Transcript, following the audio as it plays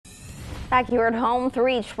Back here at home,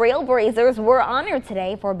 3 trailblazers were honored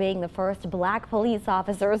today for being the first black police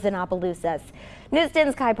officers in Opelousas. News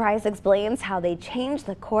 10's Kai Price explains how they changed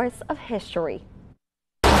the course of history.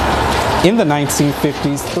 In the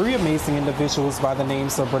 1950s, 3 amazing individuals by the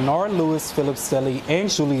names of Bernard Lewis, Philip Stelly, and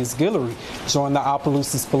Julius Guillory joined the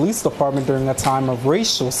Opelousas Police Department during a time of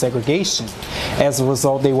racial segregation. As a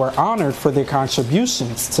result, they were honored for their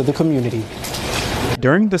contributions to the community.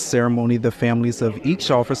 During the ceremony, the families of each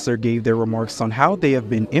officer gave their remarks on how they have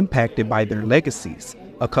been impacted by their legacies.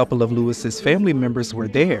 A couple of Lewis's family members were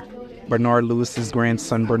there. Bernard Lewis's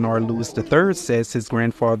grandson, Bernard Lewis III, says his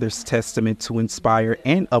grandfather's testament to inspire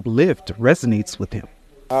and uplift resonates with him.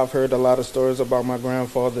 I've heard a lot of stories about my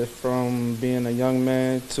grandfather from being a young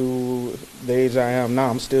man to the age I am now.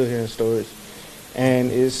 I'm still hearing stories. And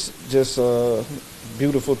it's just a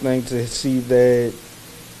beautiful thing to see that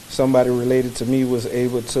somebody related to me was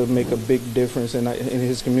able to make a big difference in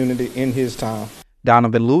his community in his time.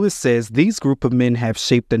 Donovan Lewis says these group of men have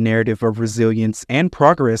shaped a narrative of resilience and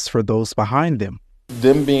progress for those behind them.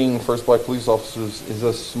 Them being first black police officers is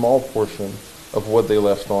a small portion of what they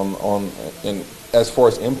left on as far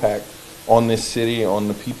as impact on this city, on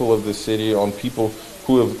the people of this city, on people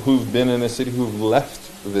who've been in this city, who've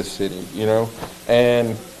left this city, you know.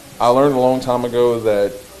 And I learned a long time ago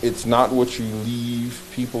that it's not what you leave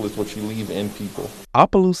people, it's what you leave in people.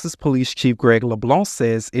 Opelousas Police Chief Greg LeBlanc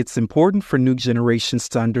says it's important for new generations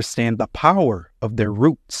to understand the power of their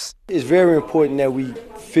roots. It's very important that we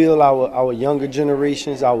fill our younger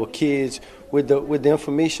generations, our kids, with the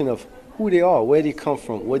information of who they are, where they come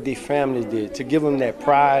from, what their families did, to give them that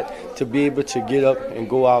pride to be able to get up and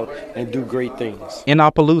go out and do great things. In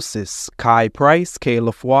Opelousas, Kai Price,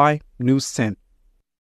 KLFY, News 10.